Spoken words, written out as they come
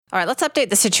All right, let's update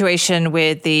the situation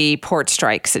with the port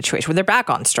strike situation. Well, they're back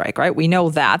on strike, right? We know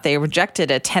that. They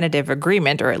rejected a tentative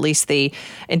agreement, or at least the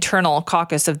internal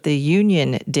caucus of the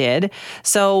union did.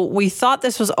 So we thought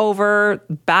this was over,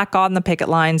 back on the picket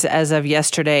lines as of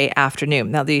yesterday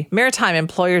afternoon. Now, the Maritime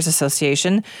Employers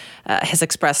Association has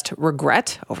expressed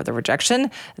regret over the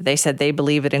rejection. They said they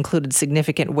believe it included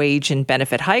significant wage and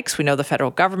benefit hikes. We know the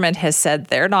federal government has said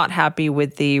they're not happy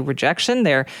with the rejection.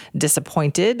 They're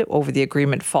disappointed over the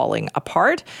agreement falling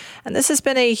apart. And this has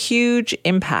been a huge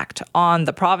impact on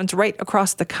the province right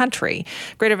across the country.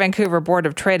 Greater Vancouver Board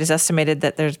of Trade has estimated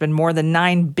that there's been more than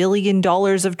 $9 billion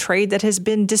of trade that has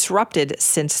been disrupted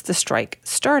since the strike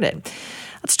started.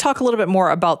 Let's talk a little bit more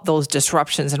about those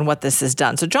disruptions and what this has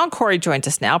done. So John Corey joins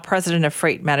us now, president of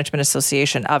Freight Management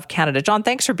Association of Canada. John,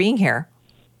 thanks for being here.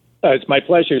 It's my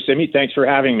pleasure, Simi. Thanks for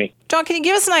having me. John, can you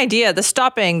give us an idea, the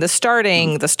stopping, the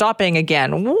starting, the stopping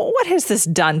again? What has this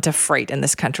done to freight in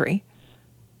this country?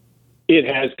 It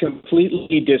has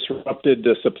completely disrupted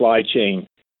the supply chain.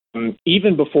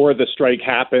 Even before the strike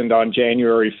happened on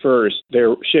January 1st,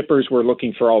 their shippers were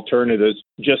looking for alternatives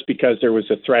just because there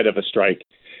was a threat of a strike.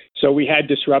 So we had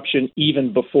disruption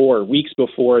even before, weeks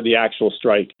before the actual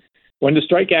strike. When the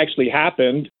strike actually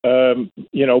happened,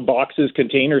 boxes,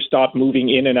 containers stopped moving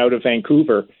in and out of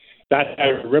Vancouver. That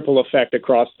had a ripple effect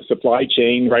across the supply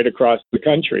chain, right across the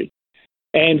country.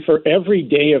 And for every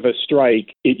day of a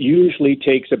strike, it usually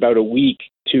takes about a week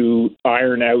to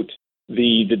iron out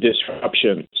the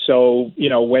disruption. So,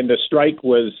 when the strike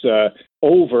was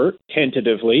over,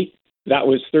 tentatively, that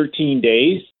was 13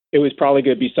 days. It was probably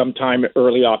going to be sometime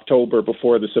early October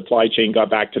before the supply chain got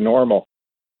back to normal.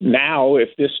 Now, if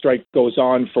this strike goes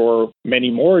on for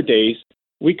many more days,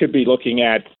 we could be looking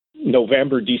at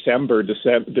November, December,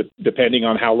 depending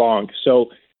on how long. So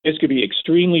this could be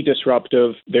extremely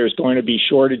disruptive. There's going to be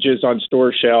shortages on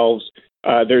store shelves.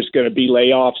 There's going to be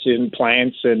layoffs in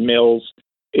plants and mills.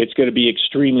 It's going to be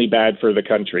extremely bad for the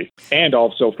country and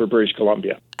also for British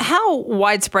Columbia. How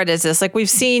widespread is this? Like, we've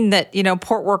seen that,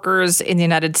 port workers in the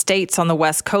United States on the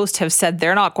West Coast have said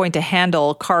they're not going to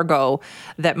handle cargo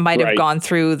that might have gone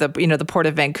through the Port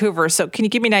of Vancouver. So can you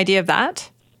give me an idea of that?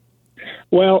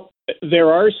 Well,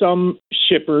 there are some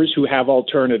shippers who have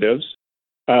alternatives.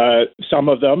 Some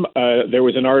of them, there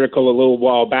was an article a little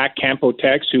while back,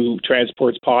 Campotex, who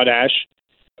transports potash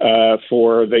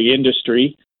for the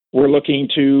industry. We're looking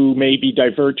to maybe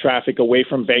divert traffic away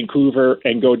from Vancouver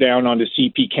and go down onto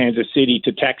CP Kansas City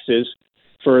to Texas,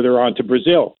 further on to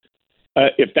Brazil.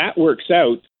 If that works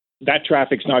out, that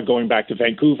traffic's not going back to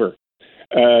Vancouver.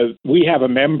 We have a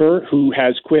member who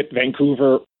has quit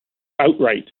Vancouver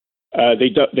outright.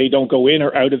 They don't go in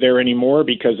or out of there anymore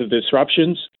because of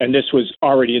disruptions. And this was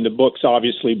already in the books,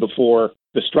 obviously, before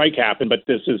the strike happened. But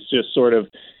this is just sort of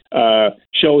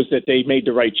shows that they made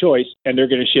the right choice, and they're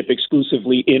going to ship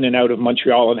exclusively in and out of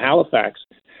Montreal and Halifax.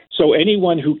 So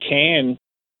anyone who can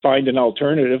find an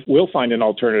alternative will find an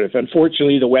alternative.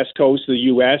 Unfortunately, the West Coast of the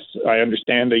U.S., I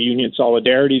understand the union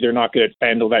solidarity, they're not going to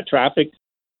handle that traffic.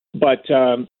 But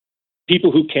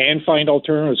people who can find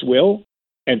alternatives will,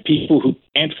 and people who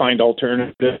can't find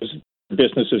alternatives,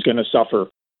 business is going to suffer,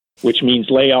 which means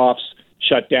layoffs,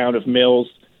 shutdown of mills.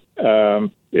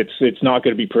 It's not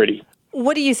going to be pretty.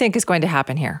 What do you think is going to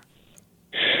happen here?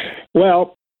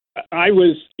 Well, I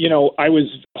was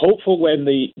hopeful when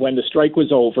the strike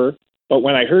was over, but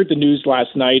when I heard the news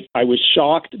last night, I was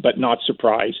shocked but not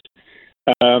surprised.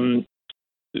 The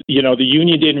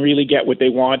union didn't really get what they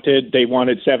wanted. They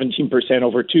wanted 17%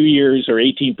 over 2 years or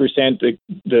 18%.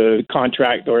 The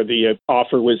contract or the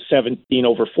offer was 17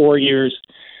 over 4 years.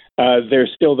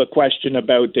 There's still the question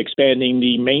about expanding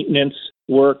the maintenance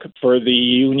work for the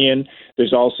union.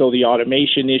 There's also the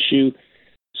automation issue.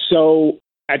 So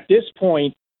at this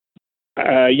point,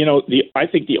 I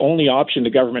think the only option the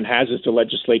government has is to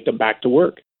legislate them back to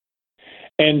work.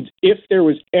 And if there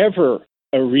was ever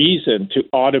a reason to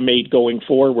automate going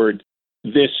forward,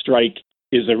 this strike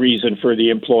is a reason for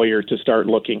the employer to start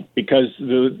looking, because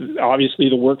obviously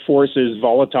the workforce is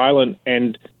volatile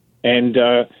and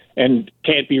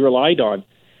can't be relied on.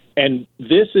 And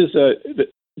this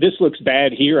looks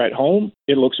bad here at home.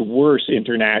 It looks worse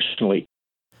internationally.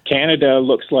 Canada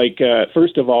looks like,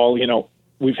 first of all,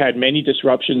 we've had many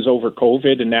disruptions over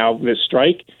COVID and now this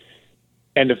strike.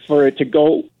 And for it to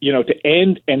go, to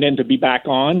end and then to be back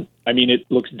on, it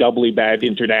looks doubly bad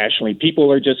internationally.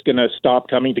 People are just going to stop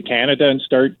coming to Canada and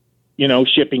start,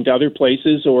 shipping to other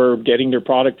places or getting their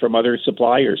product from other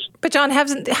suppliers. But John,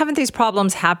 haven't these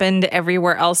problems happened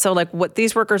everywhere else? So like what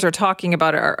these workers are talking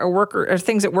about are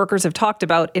things that workers have talked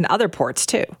about in other ports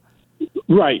too.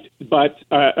 Right. But,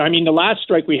 the last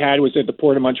strike we had was at the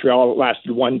Port of Montreal. It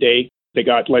lasted one day. They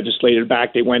got legislated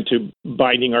back. They went to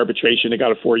binding arbitration. They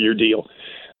got a 4-year deal.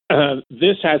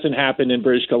 This hasn't happened in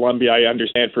British Columbia, I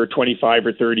understand, for 25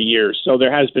 or 30 years. So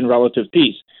there has been relative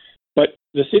peace. But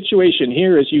the situation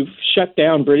here is you've shut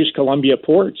down British Columbia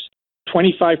ports.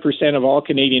 25% of all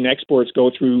Canadian exports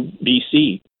go through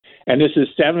BC. And this is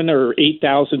 7,000 or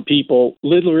 8,000 people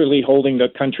literally holding the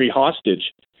country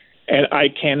hostage. And I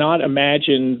cannot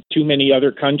imagine too many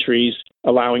other countries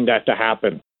allowing that to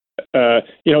happen.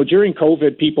 During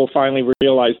COVID, people finally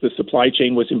realized the supply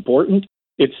chain was important.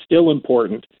 It's still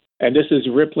important. And this is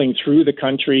rippling through the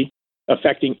country,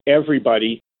 affecting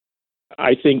everybody.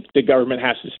 I think the government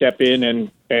has to step in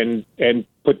and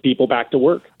put people back to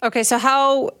work. Okay, so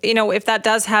how, if that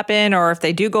does happen, or if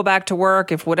they do go back to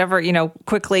work, if whatever,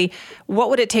 quickly, what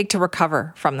would it take to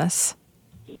recover from this?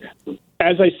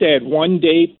 As I said, one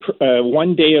day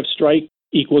of strike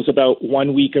equals about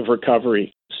 1 week of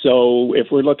recovery. So if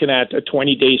we're looking at a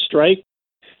 20-day strike,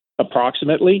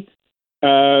 approximately,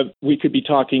 we could be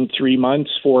talking 3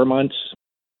 months, 4 months.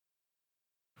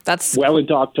 That's well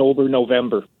into October,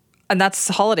 November. And that's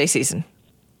holiday season.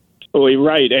 Oh,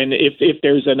 right. And if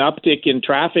there's an uptick in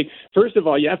traffic, first of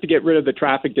all, you have to get rid of the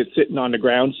traffic that's sitting on the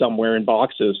ground somewhere in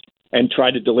boxes and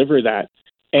try to deliver that.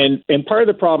 And part of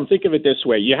the problem, think of it this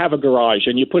way. You have a garage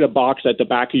and you put a box at the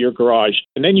back of your garage,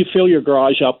 and then you fill your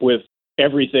garage up with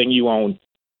everything you own.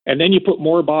 And then you put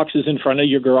more boxes in front of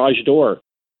your garage door.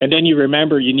 And then you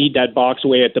remember you need that box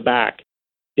way at the back.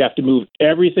 You have to move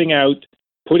everything out,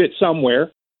 put it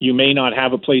somewhere. You may not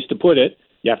have a place to put it.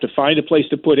 You have to find a place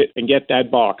to put it and get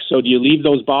that box. So do you leave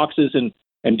those boxes and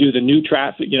do the new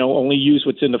traffic, only use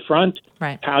what's in the front?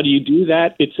 Right. How do you do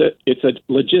that? It's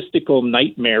a logistical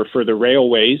nightmare for the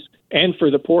railways and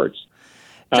for the ports.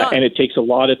 And it takes a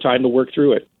lot of time to work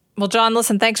through it. Well, John,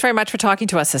 listen, thanks very much for talking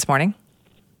to us this morning.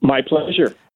 My pleasure.